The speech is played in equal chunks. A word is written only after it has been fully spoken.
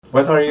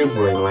What are you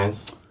brewing,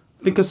 Lance?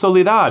 Finca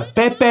Soledad.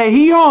 Pepe,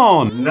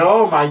 Jijón.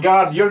 No, my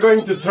God, you're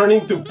going to turn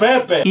into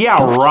Pepe.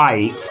 Yeah,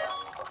 right.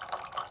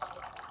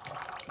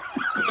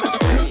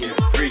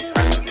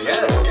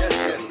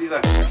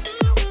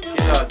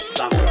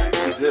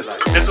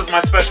 This was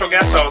my special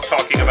guest I was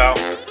talking about.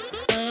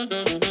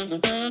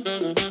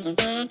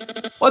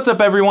 What's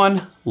up,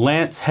 everyone?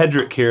 Lance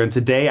Hedrick here, and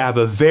today I have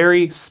a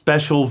very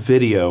special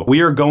video.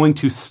 We are going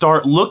to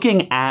start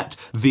looking at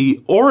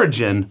the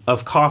origin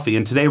of coffee,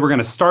 and today we're going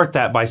to start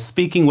that by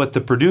speaking with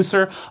the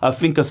producer of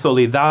Finca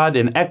Soledad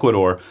in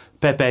Ecuador,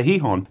 Pepe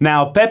Jijón.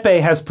 Now, Pepe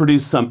has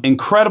produced some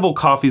incredible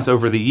coffees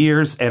over the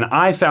years, and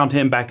I found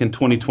him back in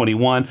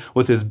 2021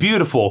 with his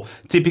beautiful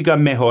Típica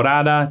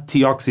Mejorada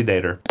Tea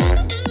Oxidator.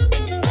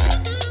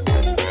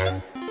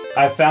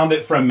 I found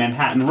it from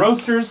Manhattan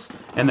Roasters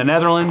in the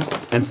Netherlands,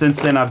 and since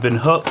then I've been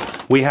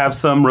hooked. We have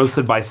some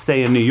roasted by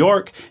Say in New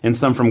York and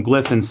some from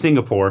Glyph in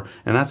Singapore,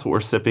 and that's what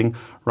we're sipping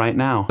right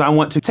now. I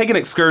want to take an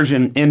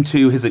excursion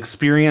into his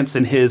experience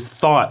and his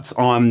thoughts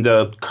on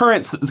the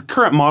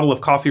current model of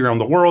coffee around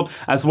the world,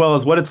 as well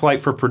as what it's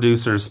like for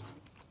producers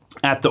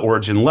at the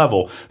origin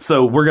level.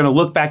 So we're going to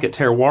look back at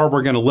terroir,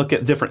 we're going to look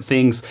at different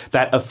things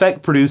that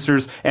affect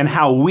producers and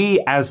how we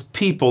as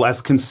people,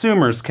 as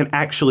consumers, can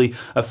actually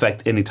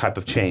affect any type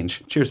of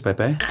change. Cheers,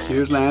 Pepe.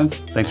 Cheers, Lance.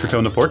 Thanks for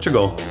coming to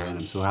Portugal.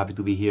 I'm so happy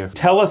to be here.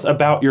 Tell us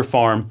about your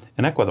farm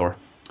in Ecuador.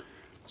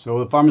 So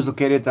the farm is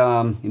located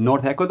in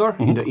North Ecuador,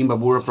 in the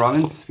Imbabura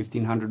province,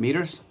 1,500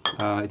 meters.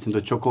 It's in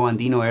the Choco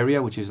Andino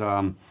area, which is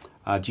a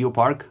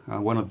geopark,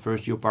 one of the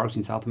first geoparks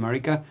in South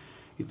America.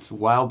 It's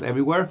wild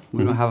everywhere.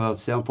 We don't have a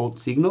cell phone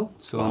signal,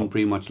 so I'm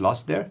pretty much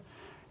lost there.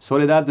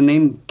 Soledad, the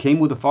name came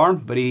with the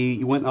farm, but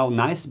it went out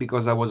nice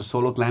because I was a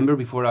solo climber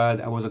before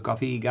I was a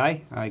coffee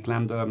guy. I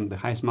climbed the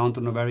highest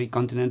mountain of every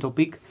continental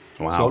peak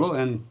solo,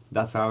 and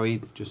that's how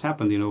it just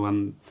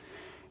happened.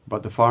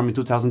 Bought the farm in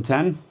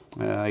 2010.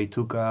 It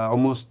took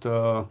almost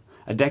a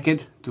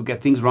decade to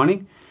get things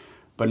running,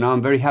 but now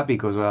I'm very happy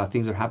because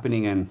things are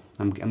happening, and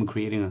I'm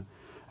creating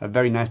a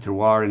very nice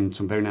terroir and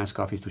some very nice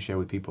coffees to share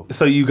with people.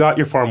 So you got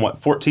your farm,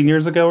 14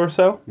 years ago or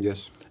so?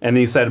 Yes. And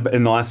you said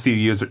in the last few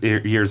years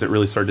it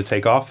really started to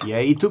take off? Yeah,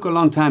 it took a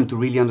long time to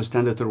really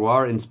understand the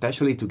terroir, and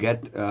especially to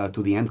get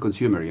to the end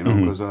consumer,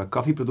 because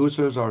coffee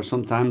producers are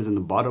sometimes in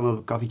the bottom of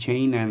the coffee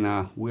chain,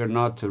 and we're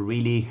not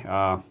really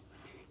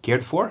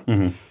cared for.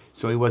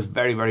 So it was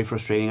very, very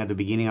frustrating at the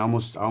beginning. I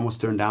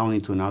almost turned down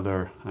into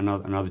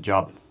another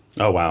job.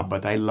 Oh, wow.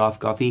 But I love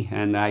coffee,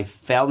 and I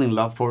fell in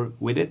love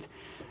with it.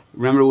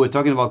 Remember, we were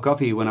talking about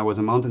coffee. When I was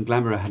a mountain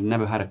climber, I had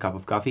never had a cup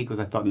of coffee because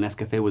I thought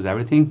Nescafe was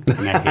everything,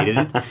 and I hated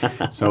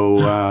it.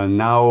 So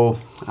now,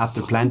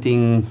 after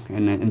planting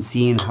and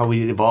seeing how it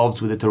evolves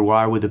with the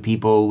terroir, with the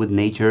people, with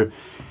nature,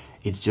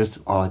 it's just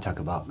all I talk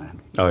about, man.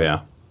 Oh,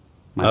 yeah.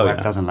 My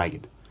wife doesn't like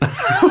it.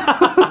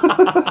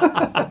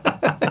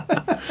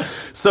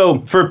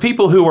 So, for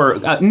people who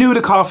are new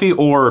to coffee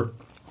or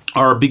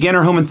are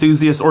beginner home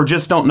enthusiasts or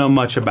just don't know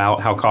much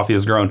about how coffee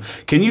is grown,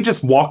 can you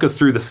just walk us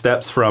through the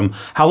steps from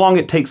how long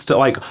it takes to,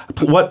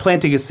 what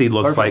planting a seed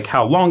looks like,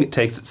 how long it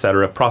takes,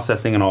 etc.,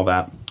 processing and all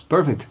that?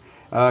 Perfect.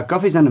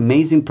 Coffee is an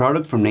amazing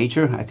product from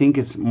nature. I think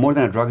it's more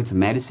than a drug, it's a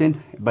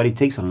medicine, but it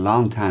takes a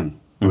long time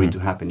for it to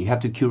happen. You have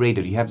to curate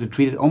it. You have to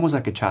treat it almost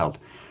like a child.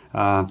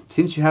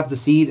 Since you have the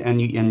seed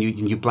and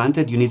you plant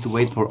it, you need to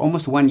wait for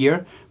almost 1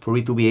 year for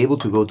it to be able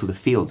to go to the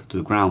field, to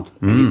the ground,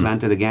 and you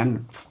plant it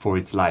again for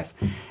its life.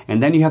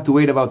 And then you have to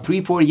wait about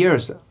 3-4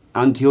 years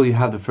until you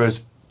have the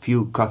first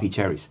few coffee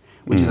cherries,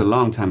 which is a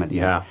long time at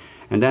the end.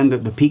 And then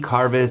the peak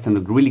harvest and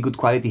the really good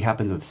quality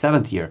happens at the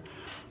 7th year.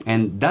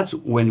 And that's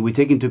when we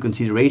take into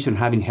consideration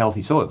having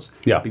healthy soils.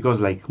 Yeah. Because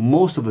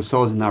most of the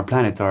soils in our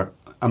planet are,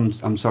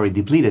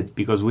 depleted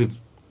because we've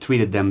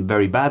treated them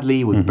very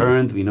badly with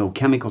burned,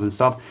 chemicals and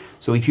stuff.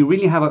 So if you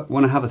really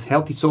want to have a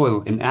healthy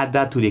soil and add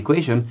that to the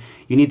equation,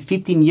 you need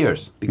 15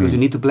 years because you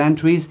need to plant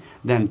trees,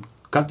 then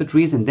cut the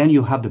trees, and then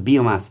you have the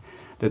biomass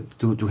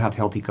to have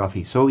healthy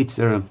coffee. So it's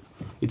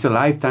a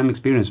lifetime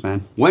experience,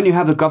 man. When you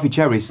have the coffee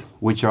cherries,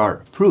 which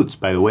are fruits,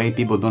 by the way,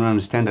 people don't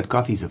understand that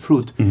coffee is a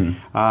fruit.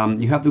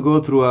 You have to go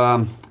through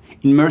an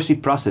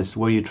immersive process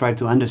where you try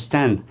to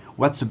understand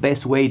what's the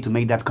best way to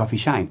make that coffee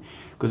shine.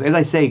 Because as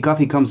I say,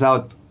 coffee comes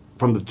out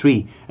from the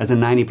tree as a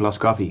 90 plus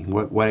coffee.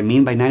 What I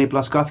mean by 90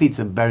 plus coffee, it's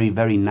a very,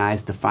 very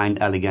nice, defined,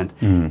 elegant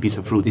piece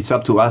of fruit. It's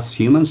up to us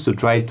humans to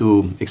try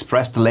to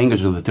express the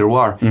language of the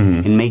terroir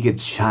and make it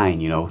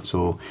shine,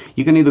 So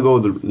you can either go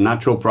the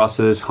natural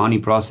process, honey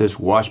process,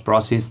 wash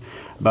process,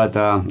 but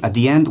at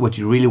the end, what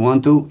you really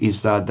want to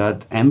is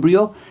that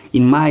embryo,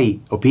 in my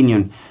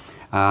opinion,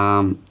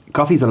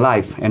 coffee is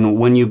alive, and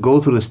when you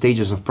go through the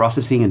stages of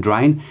processing and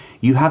drying,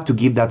 you have to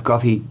give that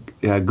coffee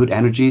good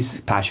energies,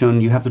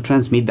 passion. You have to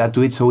transmit that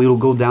to it, so it will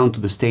go down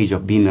to the stage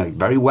of being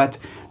very wet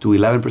to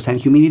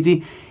 11%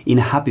 humidity in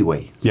a happy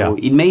way. So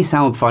it may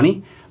sound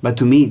funny, but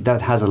to me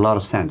that has a lot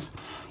of sense.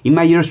 In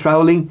my years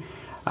traveling,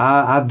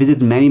 I've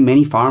visited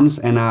many farms,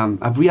 and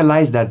I've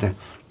realized that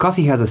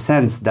coffee has a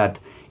sense that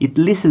it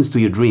listens to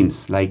your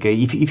dreams. Like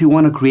if you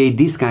want to create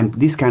this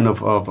kind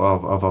of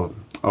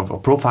of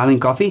profiling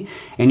coffee,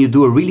 and you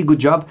do a really good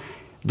job,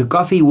 the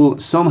coffee will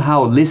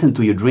somehow listen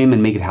to your dream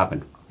and make it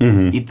happen.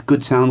 It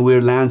could sound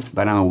weird, Lance,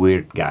 but I'm a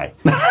weird guy.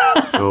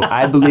 So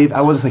I believe,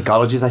 I was a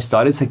psychologist, I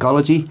studied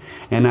psychology,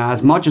 and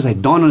as much as I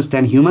don't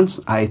understand humans,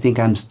 I think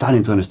I'm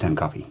starting to understand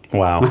coffee.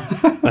 Wow,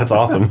 that's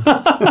awesome.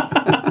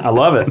 I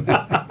love it.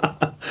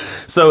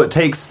 So it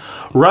takes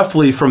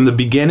roughly from the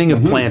beginning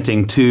of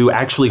planting to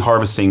actually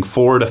harvesting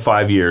 4 to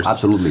 5 years.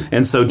 Absolutely.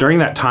 And so during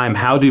that time,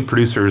 how do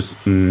producers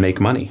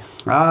make money?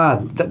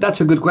 That's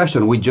a good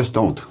question. We just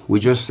don't. We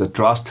just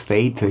trust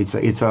fate.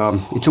 It's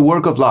a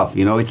work of love.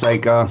 You know, it's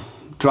like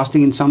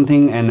trusting in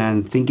something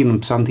and thinking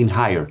of something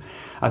higher.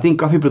 I think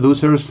coffee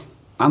producers,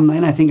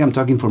 and I think I'm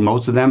talking for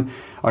most of them,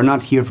 are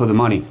not here for the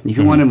money. If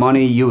you wanted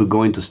money, you would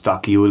go into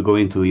stock, you would go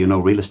into,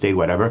 real estate,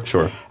 whatever.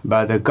 Sure.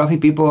 But the coffee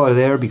people are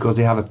there because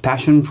they have a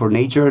passion for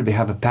nature. They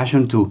have a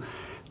passion to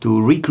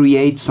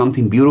recreate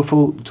something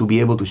beautiful, to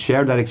be able to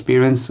share that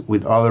experience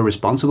with other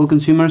responsible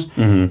consumers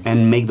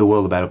and make the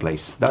world a better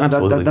place.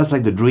 That's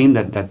like the dream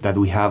that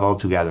we have all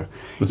together.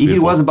 If it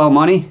was about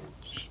money,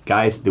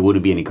 guys, there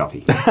wouldn't be any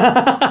coffee.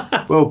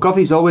 Well,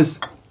 coffee's always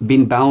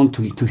been bound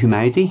to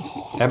humanity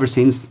ever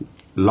since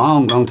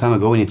long time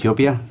ago in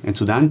Ethiopia and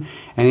Sudan,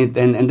 and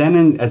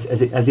then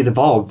as it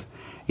evolved,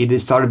 it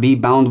started to be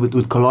bound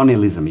with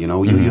colonialism.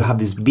 You have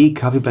these big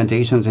coffee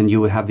plantations, and you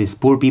would have these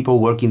poor people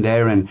working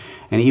there, and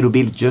it would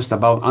be just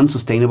about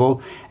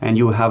unsustainable, and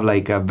you would have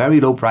like very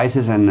low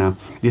prices, and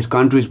these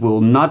countries will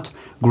not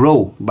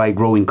grow by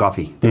growing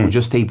coffee. They will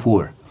just stay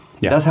poor.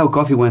 Yeah. That's how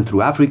coffee went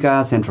through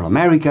Africa, Central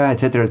America,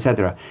 etc.,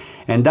 etc.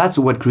 And that's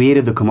what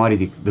created the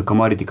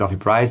commodity coffee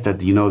price that,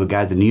 the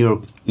guys in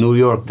New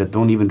York that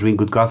don't even drink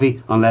good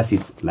coffee, unless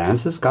it's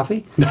Lance's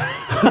coffee,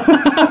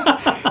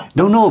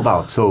 don't know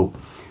about. So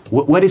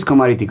what is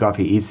commodity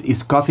coffee?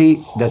 It's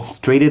coffee that's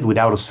traded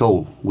without a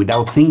soul,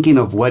 without thinking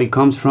of where it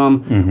comes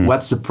from,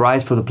 what's the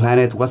price for the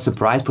planet, what's the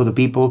price for the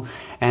people.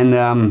 And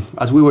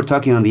as we were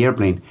talking on the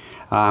airplane,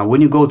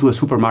 when you go to a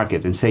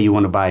supermarket and say you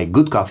want to buy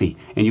good coffee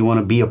and you want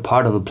to be a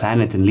part of the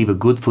planet and leave a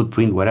good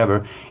footprint,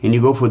 whatever, and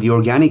you go for the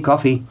organic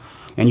coffee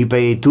and you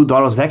pay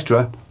 $2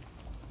 extra,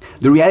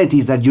 the reality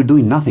is that you're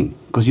doing nothing,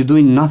 because you're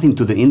doing nothing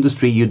to the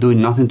industry, you're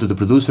doing nothing to the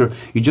producer,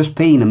 you're just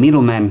paying a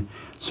middleman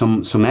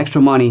some extra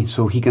money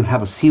so he can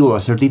have a seal or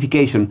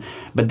certification,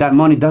 but that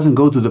money doesn't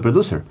go to the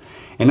producer.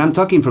 And I'm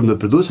talking from the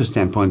producer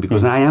standpoint,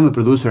 because I am a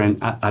producer,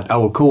 and at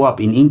our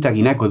co-op in Intag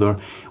in Ecuador,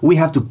 we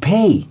have to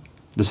pay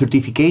the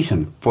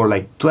certification for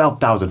like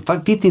 $12,000,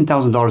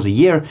 $15,000 a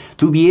year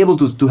to be able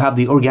to have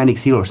the organic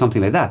seal or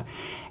something like that.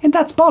 And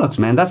that's bollocks,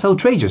 man. That's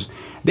outrageous.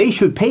 They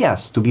should pay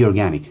us to be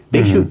organic.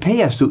 They should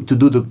pay us to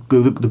do the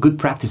good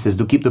practices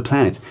to keep the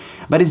planet.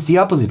 But it's the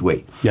opposite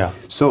way. Yeah.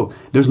 So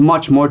there's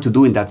much more to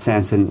do in that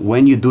sense. And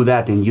when you do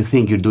that and you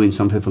think you're doing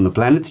something from the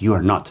planet, you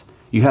are not.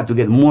 You have to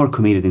get more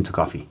committed into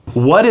coffee.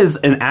 What is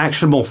an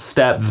actionable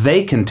step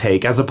they can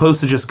take as opposed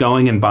to just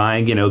going and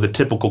buying, the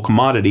typical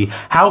commodity?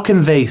 How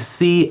can they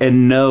see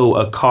and know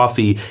a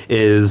coffee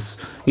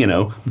is,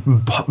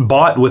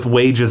 bought with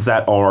wages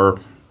that are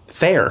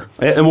fair?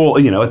 And well,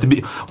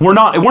 we're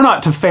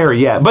not to fair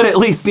yet, but at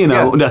least,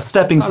 a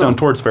stepping stone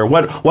towards fair.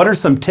 What are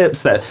some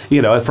tips that,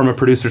 from a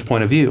producer's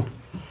point of view?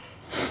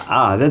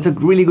 That's a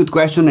really good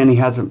question, and it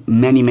has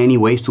many, many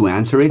ways to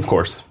answer it. Of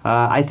course.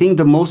 I think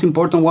the most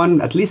important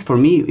one, at least for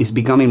me, is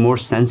becoming more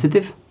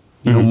sensitive,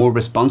 more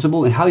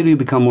responsible. And how do you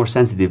become more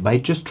sensitive? By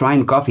just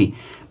trying coffee,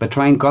 but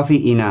trying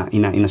coffee in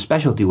a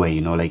specialty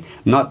way, like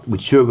not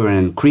with sugar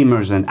and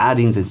creamers and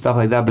add-ins and stuff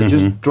like that, but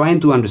just trying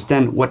to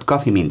understand what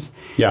coffee means.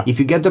 Yeah. If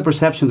you get the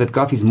perception that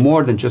coffee is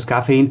more than just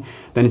caffeine,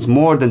 then it's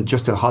more than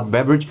just a hot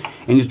beverage,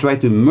 and you try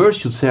to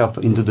immerse yourself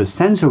into the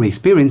sensory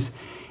experience,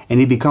 and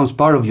it becomes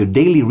part of your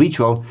daily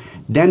ritual,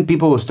 then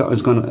people are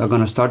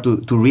going to start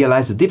to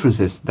realize the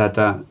differences, that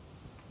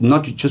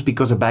not just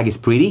because a bag is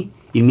pretty,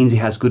 it means it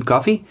has good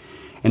coffee,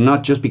 and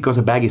not just because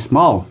a bag is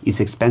small, it's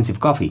expensive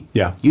coffee.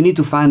 Yeah. You need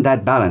to find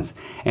that balance.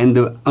 And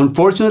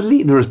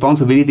unfortunately, the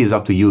responsibility is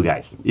up to you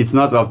guys. It's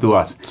not up to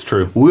us. It's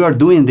true. We are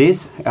doing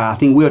this. I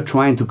think we are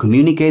trying to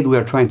communicate. We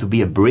are trying to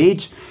be a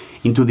bridge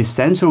into this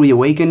sensory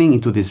awakening,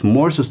 into this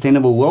more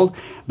sustainable world,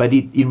 but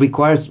it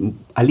requires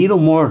a little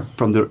more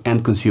from the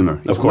end consumer.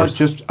 It's not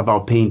just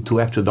about paying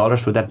 $2 extra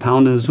for that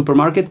pound in the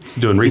supermarket. It's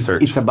doing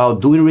research. It's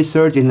about doing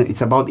research, and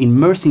it's about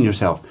immersing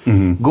yourself,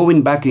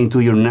 going back into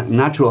your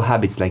natural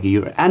habits, like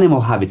your animal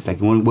habits, like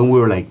when we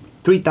were like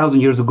 3,000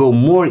 years ago,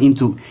 more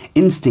into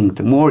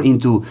instinct, more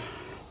into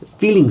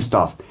feeling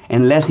stuff,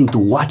 and less into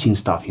watching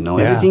stuff.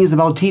 Everything is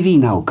about TV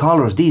now,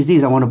 colors,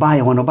 these, I want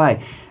to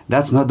buy.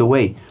 That's not the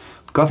way.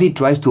 Coffee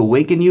tries to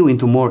awaken you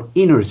into more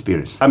inner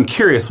experience. I'm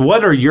curious,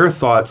 what are your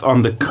thoughts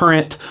on the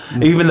current,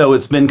 even though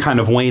it's been kind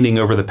of waning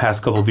over the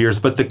past couple of years,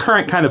 but the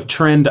current kind of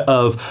trend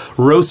of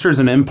roasters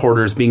and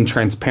importers being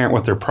transparent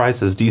with their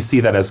prices? Do you see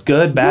that as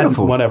good, bad,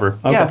 beautiful. Whatever?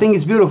 Okay. Yeah, I think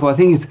it's beautiful. I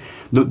think it's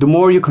the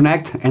more you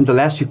connect and the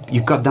less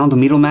you cut down the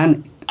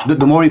middleman,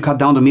 the more you cut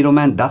down the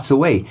middleman, that's the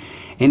way.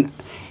 And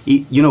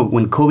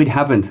when COVID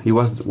happened, it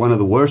was one of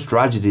the worst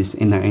tragedies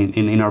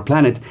in our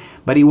planet.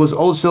 But it was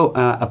also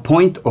a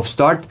point of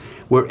start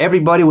where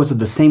everybody was at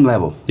the same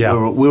level. Yeah.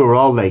 We were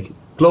all like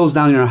closed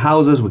down in our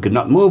houses. We could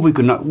not move. We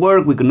could not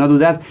work. We could not do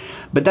that.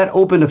 But that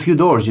opened a few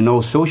doors.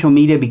 Social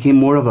media became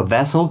more of a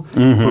vessel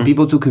for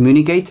people to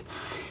communicate.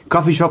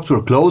 Coffee shops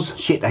were closed.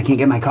 Shit, I can't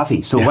get my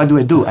coffee. So what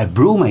do? I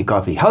brew my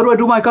coffee. How do I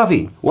do my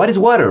coffee? What is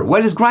water?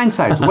 What is grind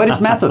size? What is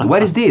method?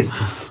 What is this?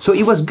 So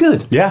it was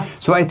good. Yeah.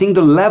 So I think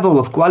the level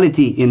of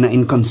quality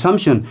in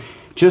consumption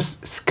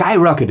just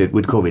skyrocketed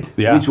with COVID,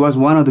 which was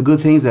one of the good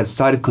things that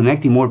started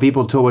connecting more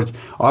people towards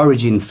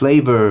origin,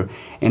 flavor,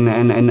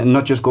 and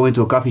not just going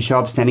to a coffee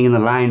shop, standing in the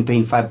line,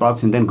 paying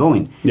 $5 and then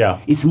going. Yeah.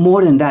 It's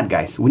more than that,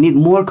 guys. We need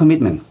more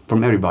commitment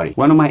from everybody.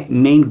 One of my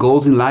main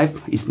goals in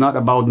life is not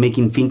about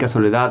making Finca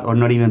Soledad or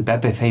not even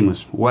Pepe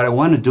famous. What I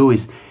want to do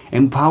is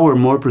empower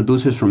more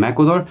producers from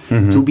Ecuador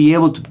to be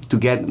able to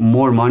get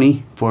more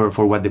money for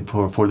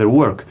their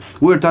work.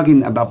 We were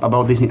talking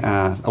about this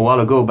a while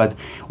ago, but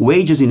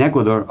wages in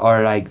Ecuador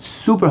are like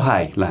super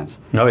high, Lance.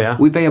 Oh yeah.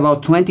 We pay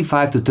about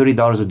 $25 to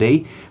 $30 a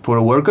day for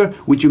a worker,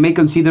 which you may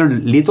consider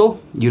little,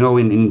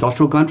 in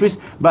industrial countries.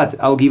 But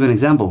I'll give an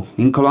example.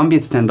 In Colombia,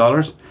 it's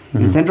 $10.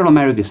 In Central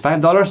America, it's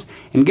 $5.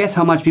 And guess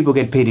how much people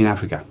get paid in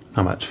Africa?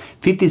 How much?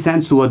 50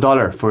 cents to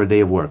 $1 for a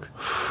day of work.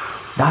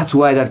 That's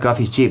why that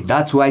coffee is cheap.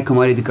 That's why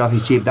commodity coffee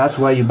is cheap. That's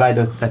why you buy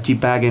that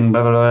cheap bag and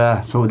blah, blah, blah,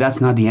 blah. So that's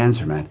not the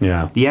answer, man.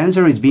 Yeah. The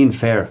answer is being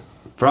fair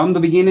from the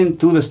beginning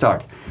to the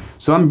start.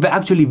 So I'm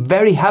actually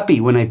very happy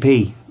when I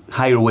pay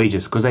higher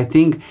wages because I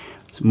think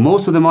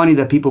most of the money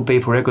that people pay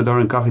for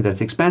Ecuadorian coffee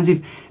that's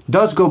expensive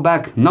does go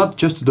back not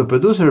just to the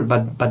producer,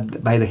 but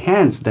by the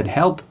hands that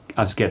help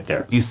us get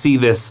there. You see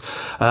this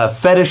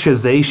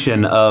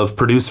fetishization of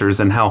producers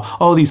and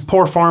how, these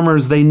poor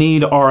farmers, they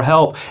need our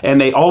help.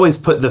 And they always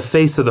put the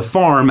face of the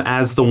farm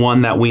as the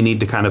one that we need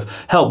to kind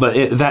of help. But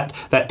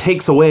that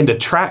takes away and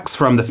detracts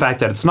from the fact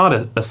that it's not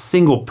a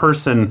single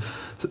person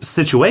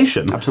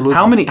situation.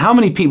 Absolutely. How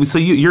many people? So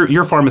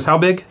your farm is how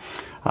big?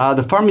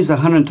 The farm is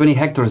 120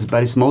 hectares,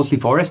 but it's mostly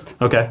forest.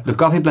 Okay. The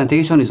coffee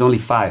plantation is only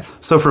 5.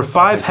 So for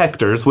 5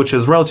 hectares, which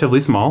is relatively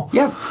small,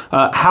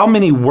 how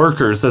many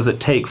workers does it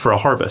take for a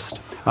harvest?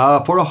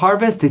 For a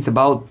harvest, it's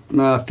about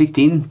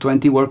 15,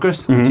 20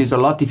 workers, which is a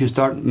lot if you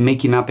start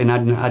making up and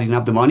adding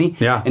up the money.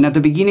 Yeah. And at the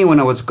beginning, when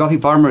I was a coffee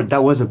farmer,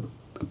 that was a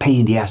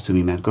pain in the ass to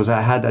me, man, because I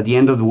had at the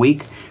end of the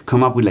week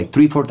come up with like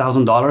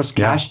 $3,000-$4,000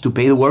 cash to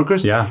pay the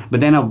workers. Yeah. But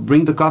then I'll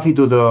bring the coffee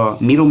to the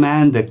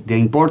middleman, the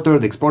importer,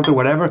 the exporter,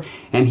 whatever,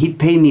 and he'd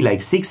pay me like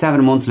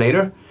 6-7 months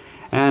later,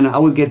 and I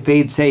would get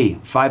paid, say,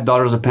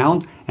 $5 a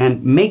pound,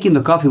 and making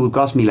the coffee would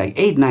cost me like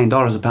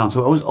 $8-9 a pound.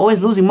 So I was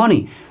always losing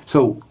money.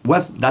 So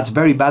that's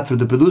very bad for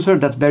the producer.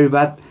 That's very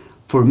bad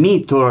for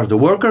me towards the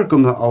worker.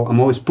 I'm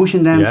always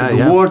pushing them to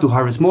do more, to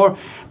harvest more.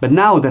 But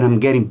now that I'm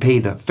getting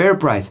paid a fair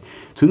price,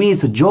 to me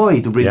it's a joy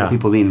to bring the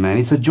people in, man.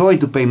 It's a joy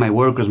to pay my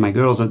workers, my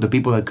girls, the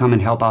people that come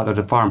and help out at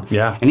the farm.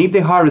 Yeah. And if they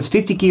harvest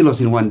 50 kilos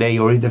in one day,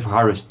 or if they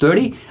harvest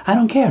 30, I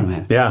don't care,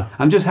 man. Yeah.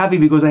 I'm just happy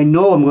because I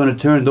know I'm going to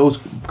turn those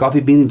coffee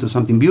beans into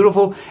something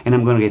beautiful, and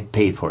I'm going to get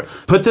paid for it.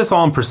 Put this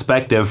all in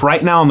perspective.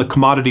 Right now in the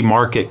commodity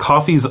market,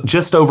 coffee's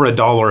just over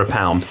 $1 a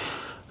pound.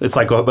 It's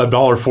like $1.40,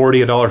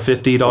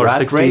 $1.50,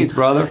 $1.60. Race,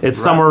 brother. It's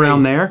somewhere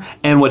around there.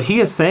 And what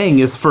he is saying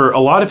is for a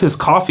lot of his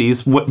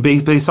coffees,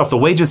 based off the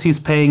wages he's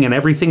paying and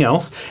everything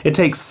else, it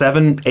takes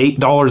 $7,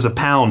 $8 a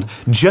pound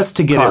just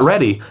to get it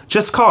ready.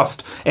 Just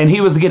cost. And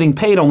he was getting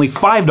paid only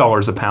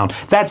 $5 a pound.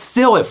 That's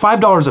still at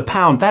 $5 a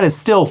pound. That is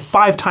still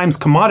 5 times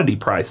commodity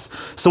price.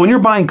 So when you're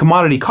buying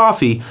commodity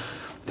coffee,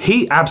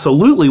 he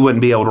absolutely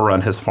wouldn't be able to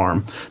run his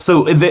farm.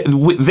 So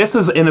this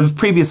is, in a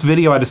previous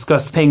video I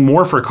discussed paying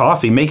more for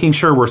coffee, making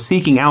sure we're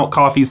seeking out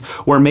coffees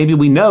where maybe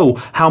we know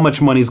how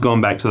much money's going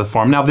back to the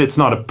farm. Now, it's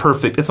not a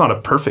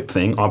perfect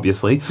thing,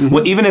 obviously.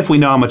 Well, even if we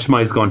know how much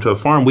money's going to a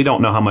farm, we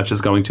don't know how much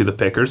is going to the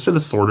pickers, to the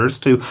sorters,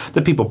 to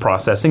the people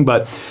processing.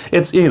 But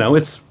that's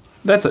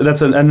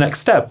a next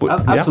step.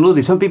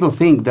 Absolutely. Some people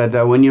think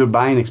that when you're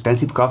buying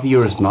expensive coffee,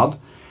 you're a snob.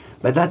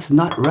 But that's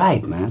not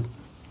right, man.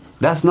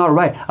 That's not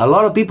right. A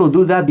lot of people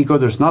do that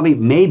because they're snobby,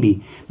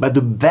 maybe. But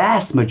the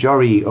vast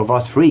majority of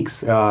us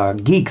freaks,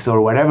 geeks,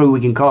 or whatever we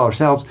can call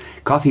ourselves,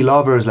 coffee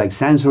lovers, like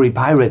sensory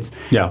pirates,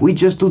 we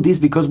just do this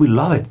because we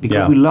love it,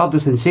 because we love the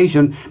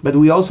sensation, but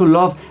we also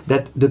love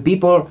that the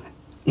people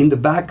in the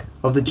back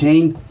of the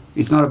chain,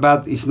 it's not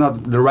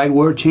the right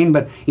word, chain,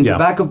 but in the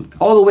back of,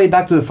 all the way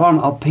back to the farm,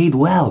 are paid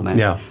well, man.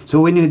 Yeah.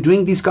 So when you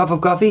drink this cup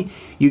of coffee,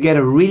 you get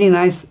a really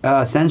nice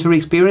sensory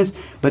experience,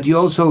 but you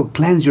also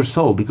cleanse your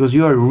soul because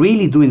you are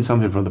really doing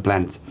something for the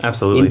planet.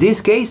 Absolutely. In this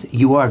case,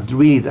 you are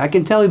really, I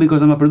can tell you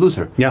because I'm a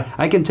producer. Yeah.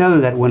 I can tell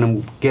you that when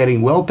I'm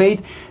getting well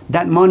paid,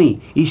 that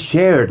money is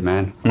shared,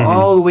 man,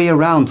 all the way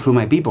around through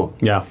my people.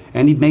 Yeah.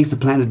 And it makes the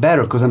planet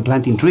better because I'm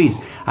planting trees.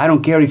 I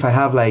don't care if I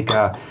have like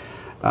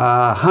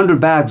 100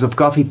 bags of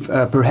coffee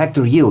per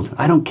hectare yield.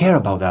 I don't care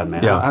about that,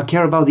 man. Yeah. I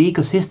care about the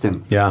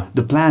ecosystem, Yeah.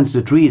 the plants,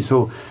 the trees.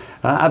 So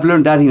I've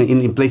learned that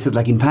in places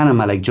like in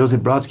Panama, like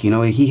Joseph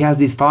Brodsky. He has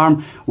this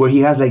farm where he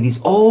has like these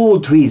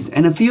old trees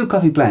and a few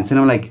coffee plants. And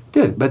I'm like,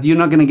 dude, but you're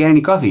not going to get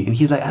any coffee. And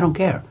he's like, I don't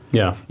care.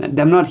 Yeah.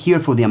 I'm not here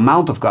for the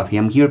amount of coffee.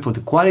 I'm here for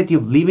the quality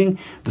of living,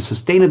 the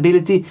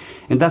sustainability,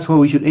 and that's where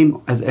we should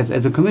aim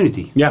as a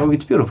community. Yeah. So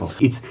it's beautiful.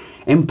 It's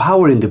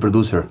empowering the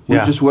producer. We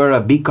just were a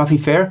big coffee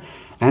fair,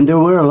 and there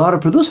were a lot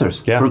of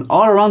producers from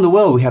all around the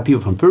world. We have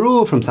people from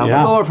Peru, from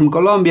Salvador, from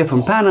Colombia,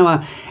 from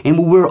Panama, and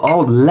we were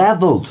all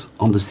leveled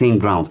on the same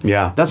ground.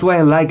 Yeah. That's what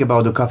I like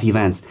about the coffee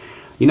events.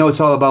 It's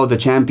all about the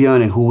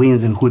champion and who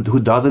wins and who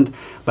doesn't.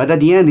 But at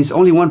the end, it's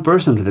only one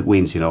person that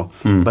wins,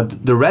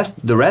 But the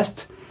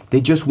rest, they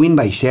just win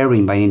by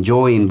sharing, by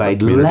enjoying, by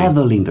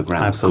leveling the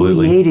ground.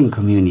 Absolutely. Creating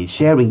community,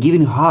 sharing,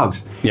 giving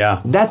hugs.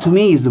 Yeah. That to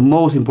me is the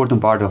most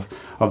important part of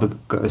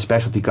the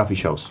specialty coffee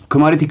shows.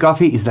 Commodity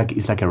coffee is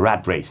like a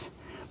rat race.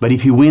 But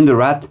if you win the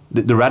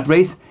rat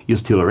race, you're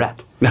still a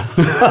rat.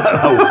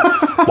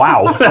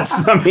 Wow. That's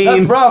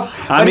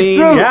rough. I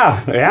mean, it's true.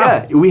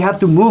 Yeah. We have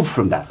to move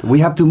from that. We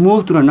have to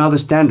move to another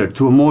standard,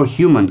 to a more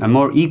human, a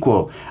more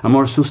equal, a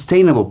more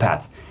sustainable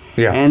path.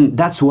 Yeah. And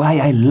that's why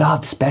I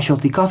love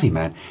specialty coffee,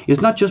 man.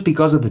 It's not just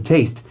because of the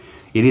taste.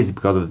 It is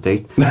because of the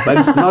taste. But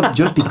it's not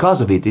just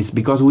because of it. It's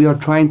because we are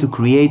trying to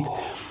create,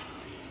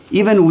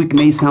 even we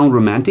may sound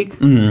romantic,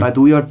 but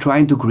we are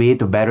trying to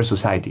create a better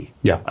society.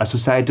 Yeah. A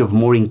society of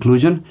more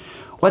inclusion.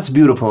 What's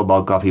beautiful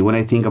about coffee, when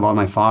I think about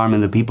my farm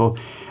and the people,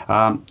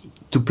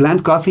 to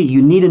plant coffee,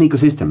 you need an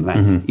ecosystem,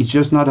 Lance. It's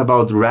just not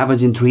about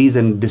ravaging trees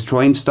and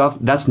destroying stuff.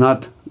 That's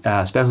not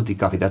specialty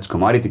coffee, that's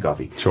commodity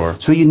coffee. Sure.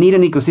 So you need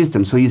an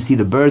ecosystem. So you see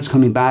the birds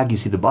coming back, you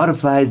see the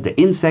butterflies, the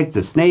insects,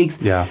 the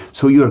snakes. Yeah.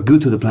 So you are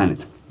good to the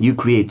planet. You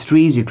create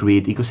trees, you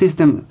create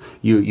ecosystem,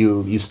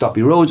 you stop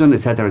erosion,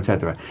 etc.,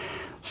 etc.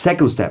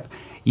 Second step,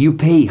 you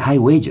pay high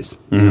wages,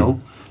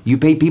 You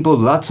pay people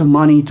lots of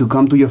money to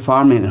come to your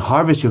farm and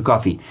harvest your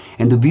coffee.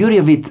 And the beauty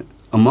of it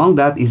among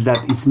that is that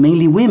it's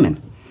mainly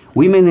women.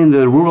 Women in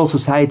the rural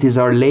societies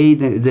are laid,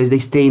 they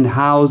stay in the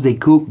house, they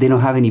cook, they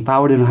don't have any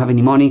power, they don't have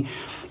any money.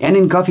 And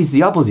in coffee it's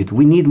the opposite.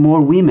 We need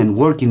more women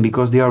working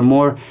because they are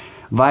more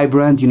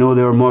vibrant, they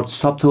are more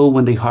subtle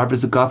when they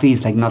harvest the coffee.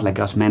 It's not like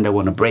us men that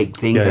want to break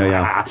things.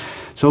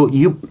 So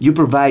you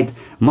provide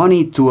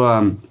money to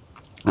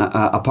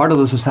a part of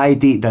the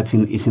society that's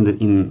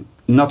in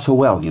not so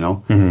well,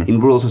 In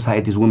rural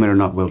societies, women are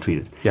not well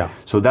treated. Yeah.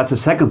 So that's the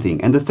second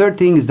thing. And the third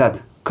thing is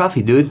that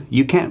coffee, dude,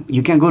 you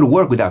can't go to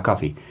work without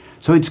coffee.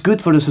 So it's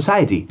good for the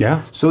society.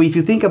 Yeah. So if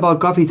you think about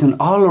coffee, it's an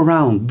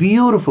all-around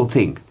beautiful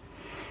thing.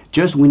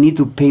 Just we need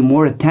to pay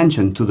more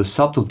attention to the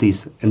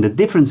subtleties and the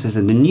differences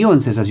and the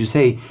nuances. As you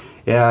say,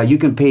 you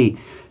can pay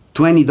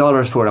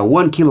 $20 for a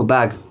 1 kilo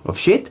bag of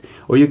shit,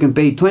 or you can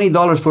pay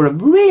 $20 for a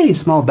really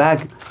small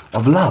bag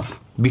of love.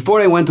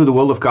 Before I went to the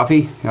world of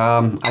coffee,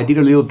 I did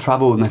a little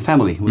travel with my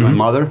family, with my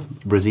mother,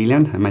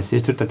 Brazilian, and my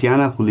sister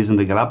Tatiana, who lives in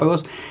the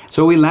Galapagos.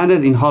 So we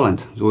landed in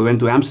Holland. So we went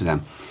to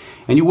Amsterdam.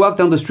 And you walk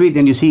down the street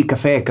and you see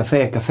cafe.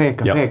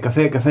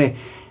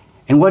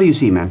 And what do you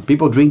see, man?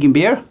 People drinking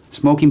beer,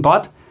 smoking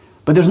pot,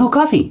 but there's no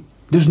coffee.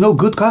 There's no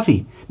good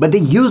coffee. But they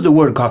use the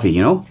word coffee,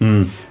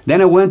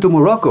 Then I went to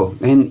Morocco.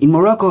 And in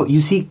Morocco,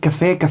 you see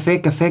cafe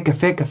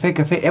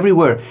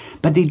everywhere.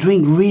 But they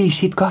drink really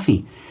shit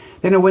coffee.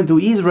 Then I went to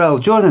Israel,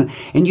 Jordan,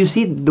 and you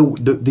see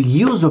the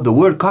use of the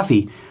word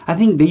coffee. I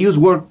think they use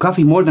word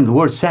coffee more than the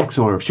word sex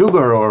or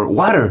sugar or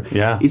water.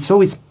 Yeah.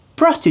 It's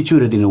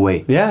prostituted in a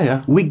way.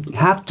 Yeah. We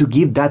have to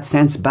give that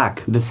sense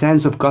back. The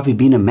sense of coffee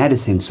being a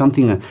medicine,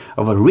 something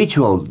of a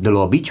ritual, the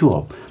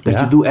habitual that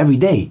you do every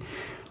day.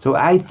 So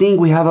I think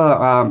we have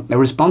a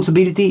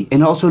responsibility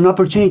and also an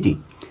opportunity.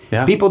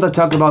 Yeah. People that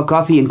talk about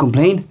coffee and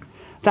complain,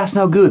 that's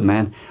not good,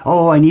 man.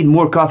 Oh, I need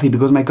more coffee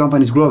because my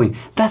company is growing.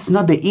 That's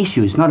not the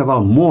issue. It's not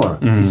about more.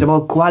 It's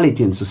about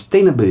quality and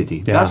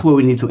sustainability. Yeah. That's where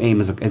we need to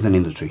aim as an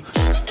industry.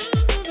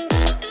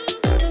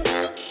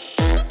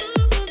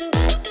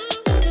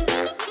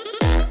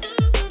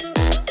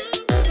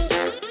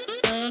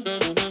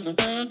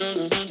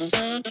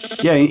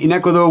 Yeah, in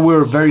Ecuador,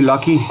 we're very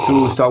lucky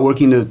to start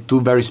working the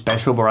two very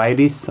special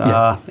varieties.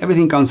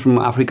 Everything comes from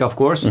Africa, of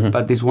course,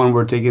 but this one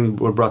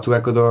we're brought to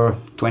Ecuador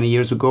 20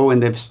 years ago,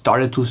 and they've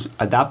started to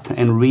adapt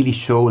and really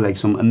show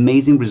some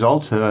amazing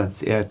results.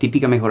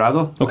 Típica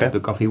Mejorado, the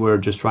coffee we're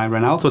just trying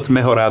right now. So it's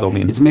mejorado,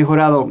 mean? It's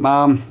Mejorado.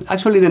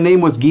 Actually, the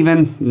name was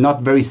given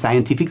not very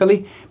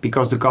scientifically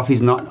because the coffee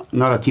is not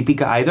a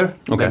Típica either.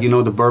 Okay.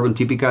 Like, the bourbon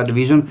Típica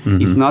division.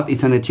 It's not.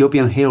 It's an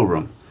Ethiopian hail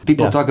room.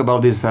 People talk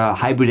about this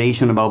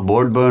hybridation about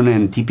bourbon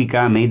and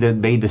Típica made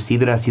the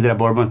Sidra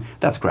bourbon.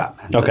 That's crap,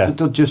 man. Okay.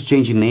 Just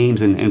changing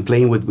names and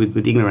playing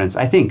with ignorance.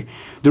 I think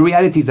the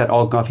reality is that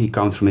all coffee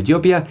comes from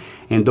Ethiopia,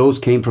 and those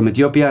came from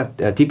Ethiopia.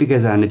 Típica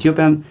is an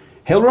Ethiopian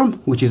hail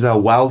room, which is a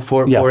wild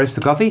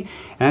forest coffee,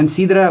 and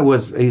Sidra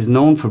is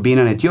known for being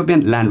an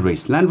Ethiopian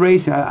landrace.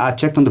 Landrace, I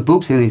checked on the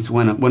books, and it's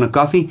when a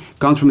coffee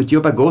comes from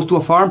Ethiopia, goes to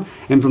a farm,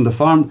 and from the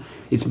farm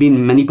it's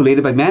been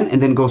manipulated by man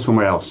and then goes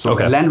somewhere else. So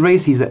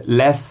landrace is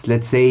less,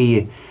 let's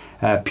say,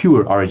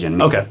 pure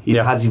origin. Okay, It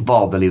has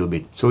evolved a little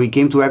bit. So he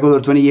came to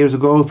Ecuador 20 years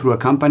ago through a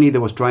company that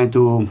was trying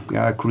to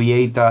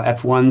create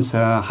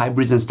F1s,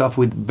 hybrids and stuff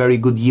with very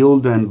good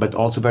yield, but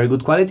also very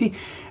good quality.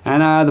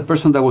 And the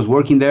person that was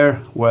working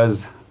there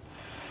was,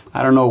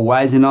 I don't know,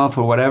 wise enough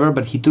or whatever,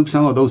 but he took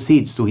some of those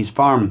seeds to his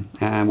farm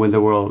when they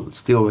were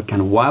still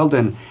kind of wild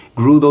and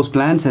grew those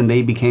plants, and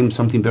they became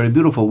something very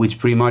beautiful, which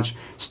pretty much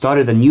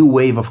started a new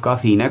wave of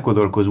coffee in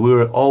Ecuador, because we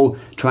were all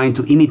trying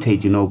to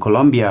imitate,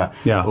 Colombia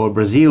or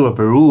Brazil or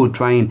Peru,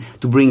 trying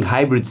to bring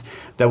hybrids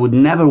that would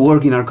never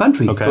work in our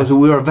country, because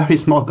we are a very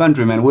small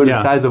country, man. We're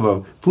the size of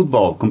a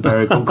football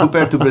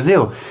compared to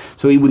Brazil.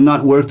 So it would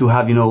not work to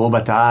have,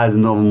 Obatas,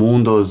 Novo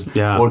Mundos,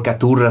 or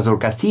Caturras or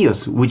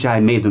Castillos, which I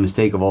made the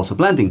mistake of also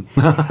planting.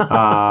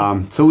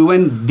 So we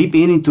went deep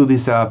into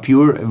these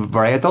pure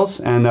varietals,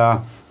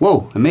 and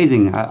whoa,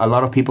 amazing. A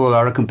lot of people, a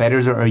lot of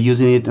competitors are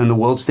using it on the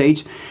world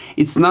stage.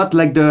 It's not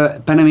like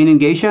the Panamanian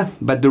geisha,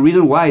 but the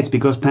reason why is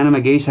because Panama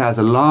geisha has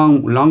a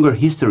longer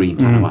history in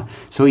Panama.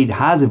 So it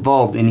has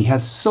evolved, and it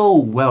has so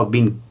well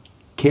been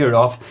cared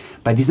of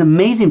by these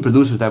amazing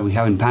producers that we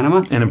have in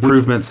Panama. And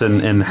improvements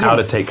in how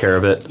to take care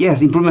of it.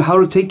 Yes, improvement how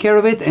to take care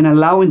of it and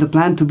allowing the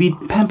plant to be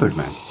pampered,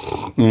 man.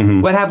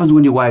 What happens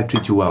when your wife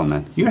treats you well,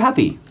 man? You're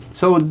happy.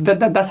 So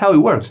that's how it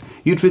works.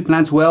 You treat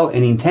plants well,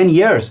 and in 10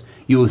 years,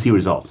 you will see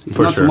results. It's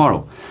not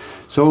tomorrow.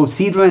 So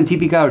Sidra and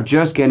Typica are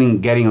just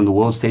getting on the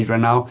world stage right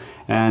now,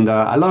 and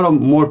a lot of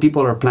more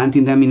people are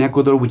planting them in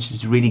Ecuador, which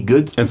is really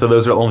good. And so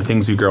those are the only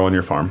things you grow on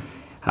your farm?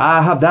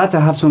 I have that. I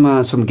have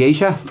some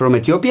geisha from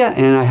Ethiopia,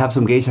 and I have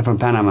some geisha from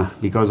Panama,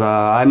 because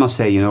I must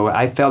say,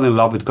 I fell in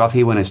love with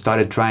coffee when I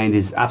started trying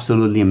these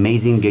absolutely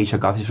amazing geisha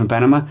coffees from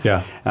Panama.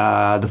 Yeah.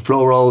 The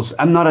florals.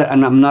 I'm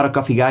not a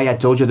coffee guy. I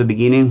told you at the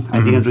beginning.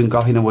 I didn't drink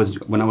coffee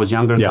when I was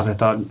younger, because I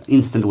thought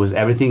instant was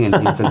everything and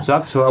instant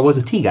sucked. So I was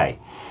a tea guy.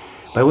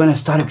 But when I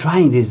started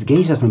trying these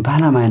geishas from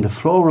Panama and the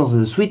florals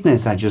and the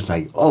sweetness, I just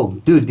like, oh,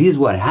 dude, this is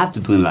what I have to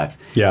do in life.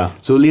 Yeah.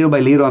 So little by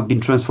little, I've been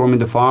transforming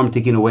the farm,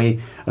 taking away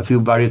a few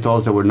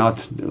varietals that were not...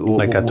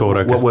 Like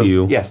Catora,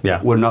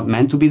 Castillo. Were not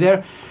meant to be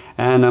there.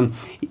 And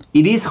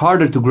it is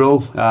harder to grow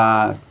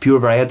pure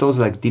varietals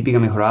like Típica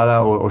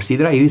Mejorada or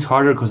Sidra. It is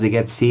harder because they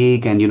get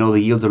sick and, the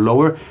yields are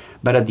lower.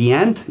 But at the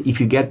end, if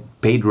you get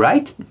paid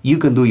right, you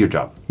can do your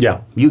job.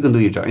 Yeah. You can do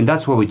your job. And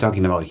that's what we're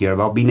talking about here,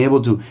 about being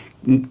able to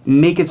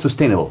make it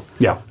sustainable.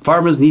 Yeah.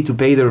 Farmers need to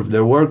pay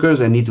their workers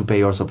and need to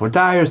pay also for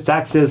tires,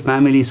 taxes,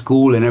 family,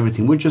 school, and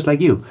everything. We're just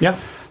like you. Yeah.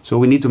 So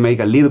we need to make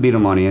a little bit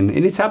of money, and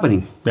it's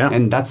happening. Yeah.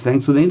 And that's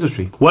thanks to the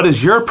industry. What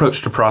is your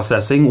approach to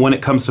processing when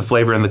it comes to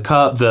flavor in the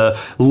cup, the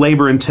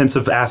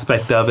labor-intensive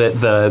aspect of it,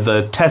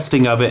 the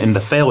testing of it, and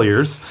the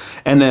failures?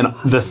 And then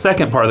the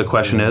second part of the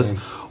question is,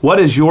 what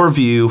is your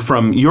view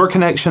from your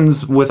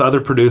connections with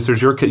other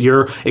producers,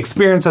 your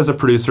experience as a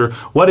producer?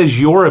 What is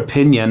your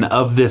opinion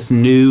of this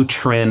new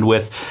trend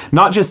with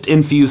not just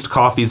infused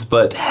coffees,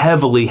 but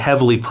heavily,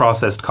 heavily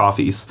processed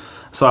coffees?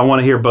 So I want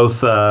to hear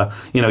both,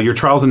 your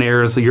trials and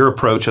errors, your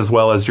approach, as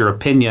well as your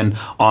opinion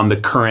on the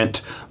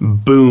current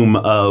boom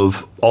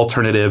of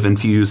alternative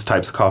infused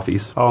types of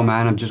coffees. Oh,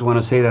 man, I just want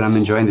to say that I'm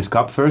enjoying this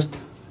cup first.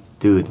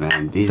 Dude,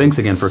 man. Thanks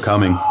again for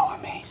coming. Oh,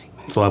 amazing,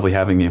 man. It's lovely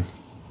having you.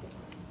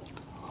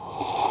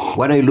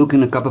 What I look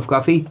in a cup of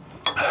coffee?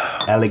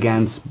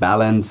 Elegance,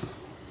 balance,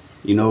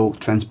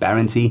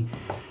 transparency.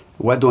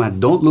 What do I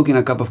don't look in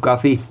a cup of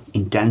coffee?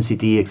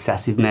 Intensity,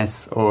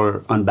 excessiveness,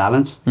 or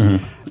unbalance.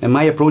 And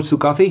my approach to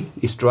coffee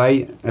is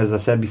try, as I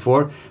said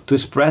before, to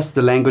express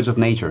the language of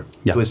nature.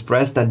 Yeah. To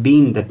express that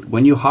bean that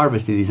when you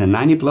harvest it is a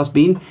 90+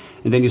 bean,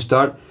 and then you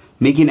start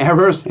making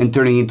errors and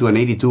turning into an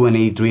 82 and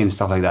 83 and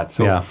stuff like that.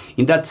 So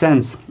in that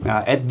sense,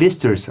 Ed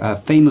Vister's, a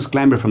famous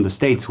climber from the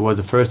States who was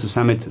the first to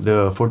summit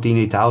the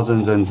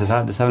 14,000s and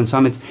the 7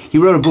 summits, he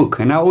wrote a book,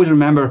 and I always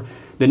remember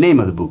the name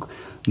of the book,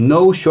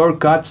 No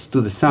Shortcuts to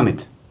the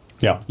Summit.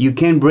 Yeah. You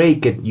can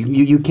break it.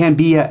 You can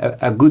be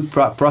a good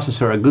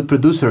processor, a good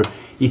producer,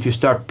 if you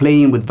start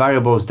playing with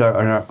variables that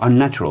are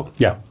unnatural,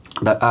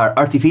 that are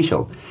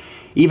artificial.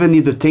 Even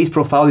if the taste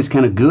profile is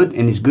kind of good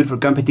and is good for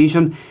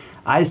competition,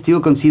 I still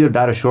consider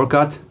that a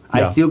shortcut.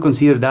 I still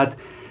consider that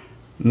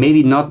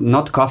maybe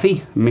not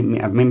coffee,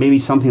 maybe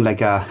something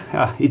like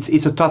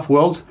it's a tough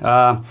world.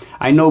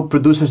 I know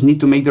producers need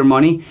to make their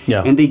money,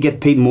 and they get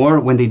paid more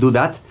when they do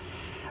that.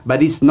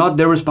 But it's not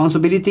their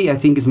responsibility. I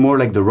think it's more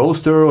like the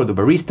roaster or the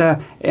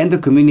barista and the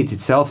community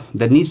itself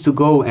that needs to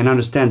go and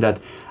understand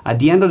that at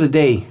the end of the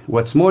day,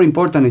 what's more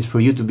important is for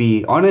you to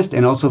be honest,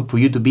 and also for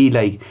you to be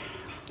like,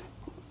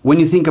 when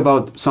you think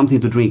about something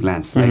to drink,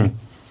 Lance, like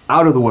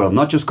out of the world,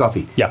 not just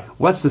coffee. Yeah.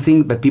 What's the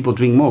thing that people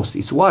drink most?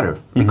 It's water.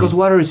 Because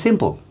water is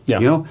simple.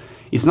 Yeah.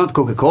 It's not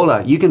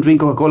Coca-Cola. You can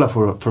drink Coca-Cola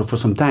for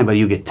some time, but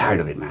you get tired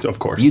of it, man. Of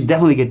course. You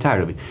definitely get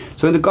tired of it.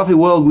 So in the coffee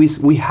world,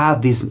 we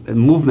have this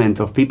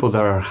movement of people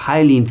that are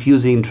highly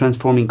infusing,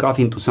 transforming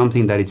coffee into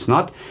something that it's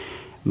not.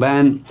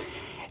 But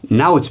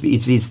now it's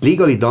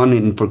legally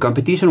done for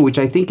competition, which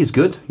I think is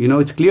good.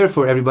 It's clear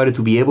for everybody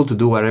to be able to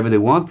do whatever they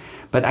want.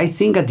 But I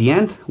think at the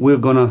end, we're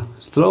going to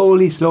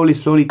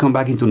slowly come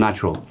back into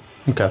natural.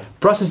 Okay.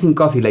 Processing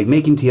coffee, like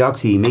making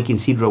Teoxy, making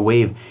Sidra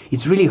Wave,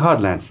 it's really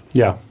hard, Lance.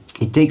 Yeah.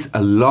 It takes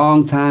a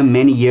long time,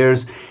 many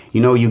years.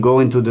 You know, you go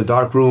into the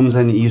dark rooms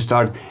and you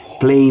start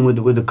playing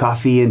with the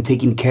coffee and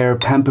taking care,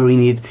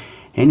 pampering it.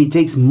 And it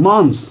takes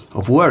months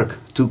of work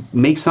to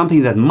make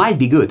something that might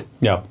be good.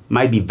 Yeah.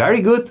 Might be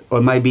very good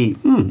or might be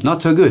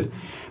not so good.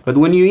 But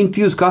when you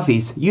infuse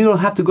coffees, you don't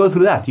have to go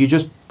through that. You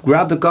just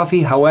grab the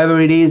coffee, however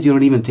it is. You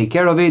don't even take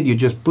care of it. You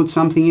just put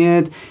something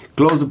in it,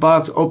 close the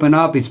box, open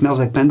up. It smells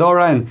like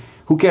Pandora, and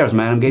who cares,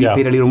 man? I'm getting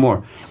paid a little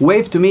more.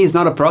 Wave to me is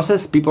not a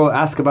process. People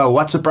ask about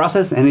what's a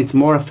process, and it's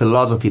more a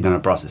philosophy than a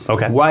process.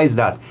 Okay. Why is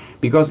that?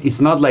 Because it's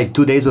not like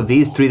 2 days of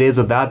this, 3 days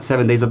of that,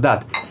 7 days of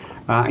that.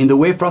 In the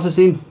wave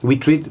processing, we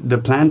treat the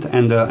plant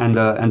and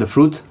the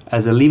fruit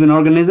as a living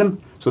organism.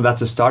 So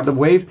that's the start of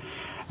wave.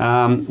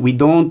 We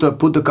don't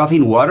put the coffee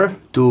in water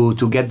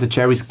to get the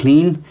cherries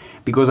clean,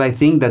 because I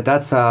think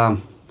that's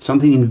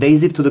something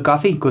invasive to the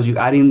coffee, because you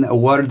add in a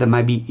water that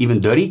might be even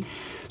dirty.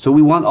 So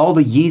we want all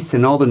the yeast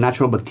and all the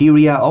natural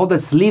bacteria, all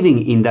that's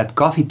living in that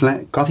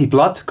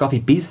coffee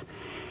piece,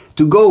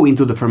 to go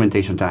into the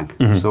fermentation tank.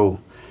 Mm-hmm. So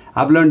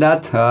I've learned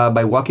that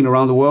by walking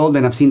around the world,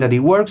 and I've seen that it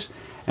works.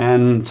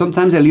 And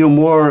sometimes a little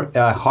more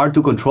hard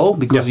to control,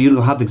 because you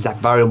don't have the exact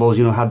variables,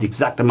 you don't have the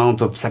exact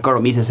amount of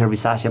Saccharomyces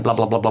cerevisiae, blah,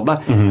 blah, blah, blah, blah.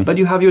 Mm-hmm. But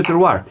you have your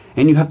terroir,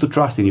 and you have to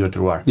trust in your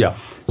terroir. Yeah.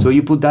 So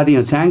you put that in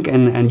a tank,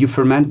 and you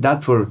ferment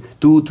that for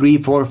 2, 3,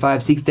 4,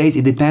 5, 6 days.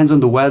 It depends on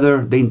the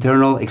weather, the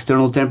internal,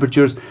 external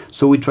temperatures.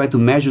 So we try to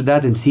measure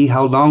that and see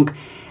how long.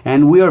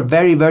 And we are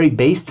very, very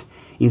based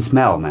in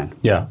smell, man.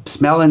 Yeah.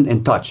 Smell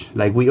and touch.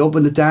 Like, we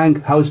open the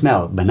tank, how it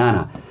smell?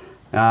 Banana.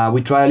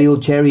 We try a little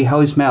cherry,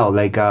 how it smell?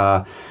 Like...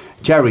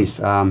 cherries.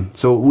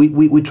 So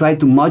we try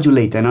to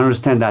modulate and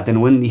understand that.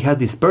 And when it has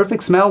this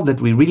perfect smell that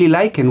we really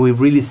like and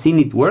we've really seen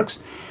it works,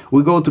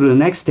 we go through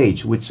the next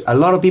stage, which a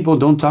lot of people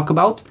don't talk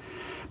about,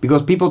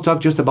 because people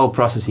talk just about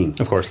processing.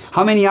 Of course.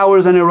 How many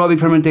hours anaerobic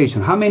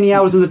fermentation? How many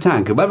hours in the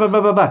tank? Blah, blah,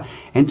 blah, blah, blah.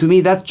 And to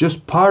me, that's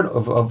just part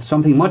of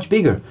something much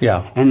bigger.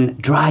 Yeah.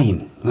 And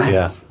drying. Lance,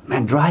 Yeah.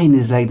 Man, drying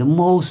is like the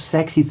most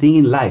sexy thing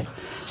in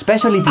life,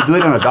 especially if you do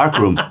it in a dark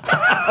room.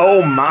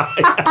 Oh, my.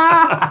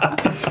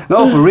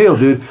 No, for real,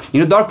 dude.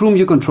 In a dark room,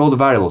 you control the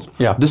variables.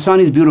 Yeah. The sun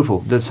is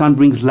beautiful. The sun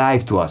brings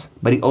life to us,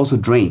 but it also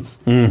drains.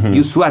 Mm-hmm.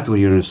 You sweat when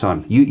you're in the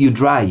sun. You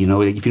dry, you know,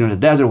 like if you're in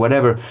the desert,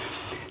 whatever.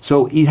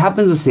 So it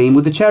happens the same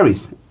with the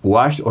cherries,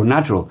 washed or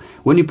natural.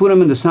 When you put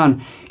them in the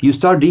sun, you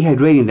start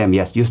dehydrating them,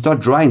 yes. You start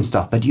drying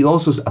stuff, but you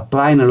also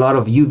apply in a lot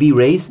of UV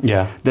rays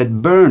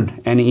that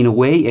burn and in a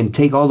way and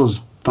take all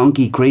those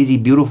funky, crazy,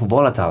 beautiful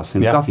volatiles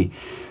in coffee.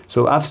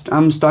 So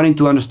I'm starting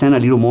to understand a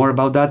little more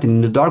about that. And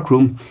in the dark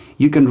room,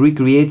 you can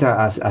recreate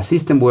a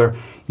system where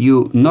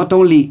you not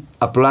only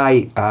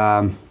apply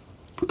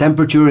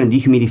temperature and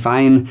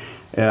dehumidifying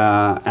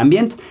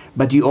ambient,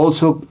 but you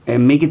also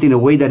make it in a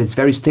way that it's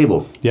very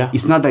stable. Yeah.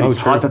 It's not that it's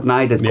hot at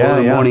night, it's cold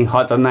in the morning,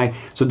 hot at night.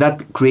 So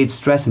that creates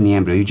stress in the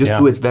embryo. You just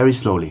do it very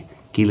slowly.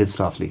 Kill it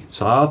softly.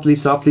 Softly,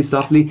 softly,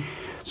 softly.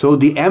 So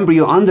the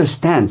embryo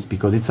understands,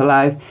 because it's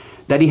alive,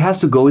 that it has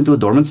to go into a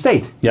dormant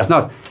state. Yeah. It's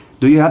not...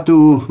 Do you have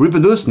to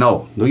reproduce?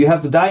 No. Do you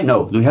have to die?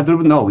 No. Do you have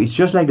to... No. It's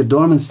just like a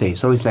dormant state.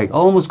 So it's like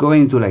almost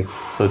going into like...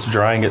 So it's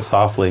drying it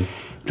softly.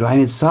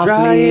 Drying it softly.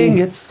 Drying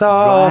it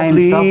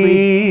softly.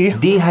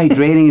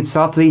 Dehydrating it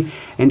softly.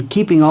 And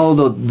keeping all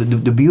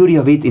the beauty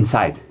of it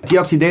inside.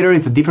 Deoxidator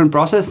is a different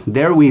process.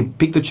 There we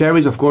pick the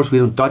cherries. Of course, we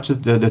don't touch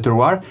the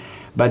terroir.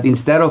 But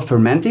instead of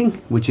fermenting,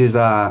 which is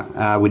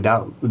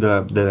without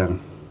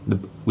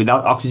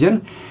without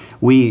oxygen,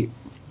 we...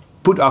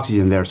 put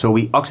oxygen there, so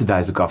we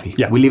oxidize the coffee.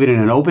 Yeah. We leave it in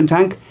an open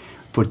tank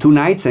for 2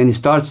 nights, and it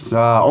starts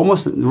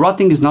almost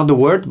rotting is not the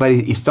word, but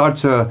it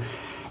starts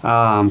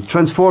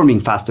transforming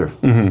faster.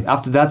 Mm-hmm.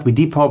 After that, we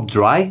depulp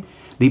dry.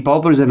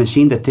 Depulper is a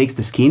machine that takes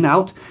the skin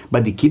out,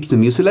 but it keeps the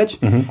mucilage.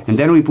 Mm-hmm. And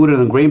then we put it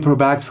on grain pro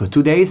bags for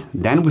 2 days.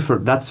 Then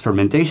that's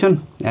fermentation,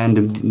 and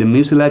the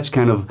mucilage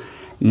kind of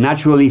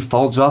naturally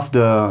falls off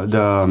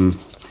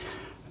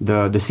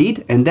the seed.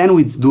 And then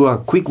we do a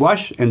quick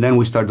wash, and then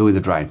we start doing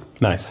the drying.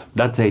 Nice.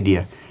 That's the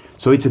idea.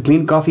 So it's a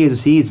clean coffee, as you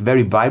see. It's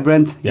very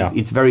vibrant. Yeah.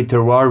 It's very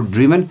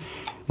terroir-driven.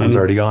 Mine's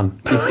already gone.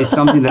 It's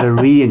something that I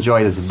really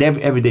enjoy as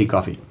everyday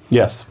coffee.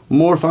 Yes.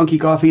 More funky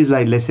coffees,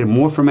 like let's say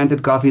more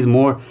fermented coffees,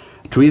 more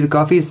treated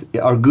coffees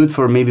are good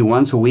for maybe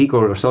once a week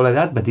or so like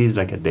that, but this is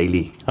like a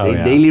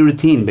daily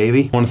routine,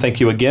 baby. I want to thank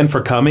you again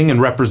for coming and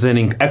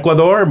representing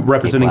Ecuador,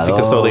 representing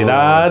Finca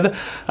Soledad.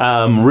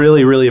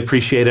 Really, really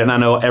appreciate it. And I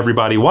know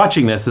everybody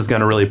watching this is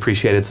going to really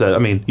appreciate it. So, I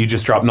mean, you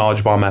just dropped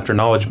knowledge bomb after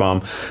knowledge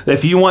bomb.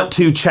 If you want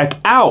to check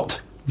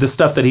out the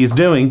stuff that he's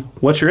doing,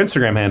 what's your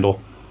Instagram handle?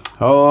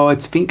 Oh,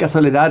 it's Finca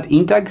Soledad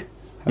Intag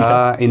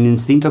in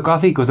Instinto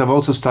Coffee, because I've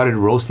also started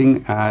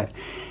roasting.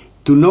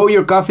 To know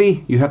your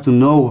coffee, you have to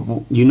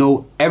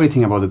know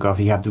everything about the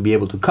coffee. You have to be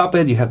able to cup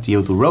it, you have to be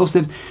able to roast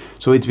it.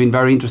 So it's been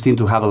very interesting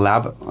to have a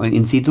lab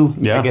in situ.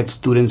 Yeah. I get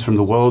students from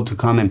the world to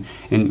come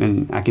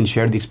and I can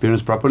share the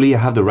experience properly. I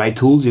have the right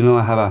tools,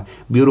 I have a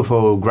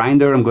beautiful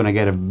grinder. I'm going to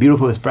get a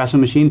beautiful espresso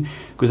machine,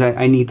 because I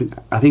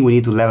think we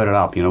need to level it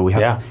up. We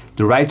have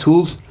the right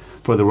tools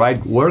for the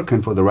right work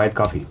and for the right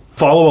coffee.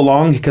 Follow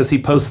along because he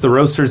posts the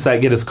roasters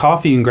that get his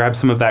coffee. You can grab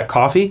some of that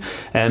coffee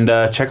and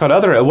check out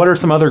what are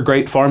some other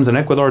great farms in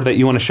Ecuador that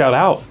you want to shout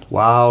out?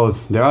 Wow,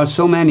 there are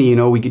so many. You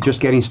know, we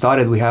just getting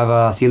started. We have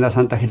Hacienda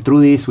Santa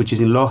Gertrudis, which is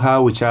in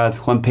Loja, which has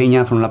Juan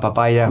Peña from La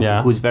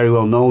Papaya, who's very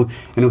well known.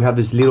 And we have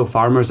these little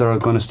farmers that are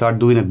going to start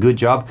doing a good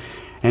job.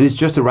 And it's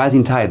just a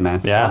rising tide, man.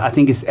 Yeah. I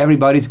think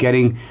everybody's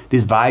getting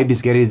this vibe,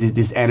 is getting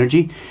this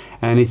energy.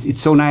 And it's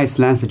so nice,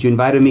 Lance, that you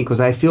invited me because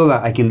I feel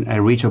that I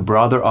reach a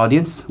broader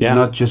audience. Yeah.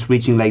 Not just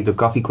reaching like the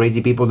coffee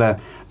crazy people that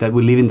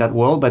we live in that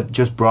world, but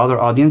just broader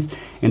audience.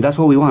 And that's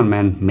what we want,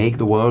 man. Make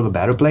the world a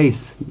better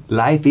place.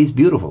 Life is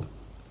beautiful.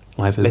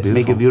 Life is Let's beautiful.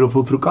 make it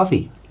beautiful through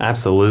coffee.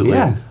 Absolutely.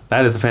 Yeah.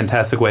 That is a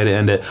fantastic way to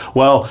end it.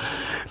 Well,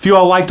 if you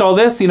all liked all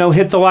this,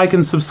 hit the like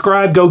and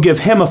subscribe. Go give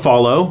him a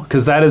follow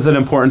because that is an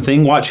important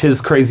thing. Watch his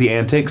crazy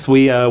antics.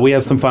 We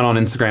have some fun on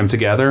Instagram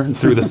together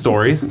through the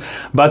stories.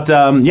 But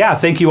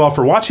thank you all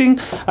for watching.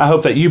 I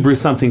hope that you brew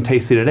something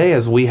tasty today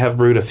as we have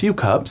brewed a few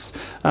cups.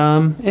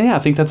 I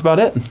think that's about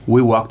it.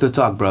 We walk the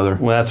talk, brother.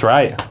 Well, that's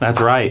right. That's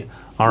right.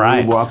 All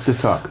right. We walk the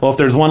talk. Well, if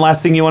there's one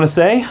last thing you want to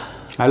say.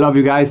 I love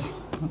you guys.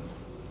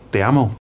 Te amo.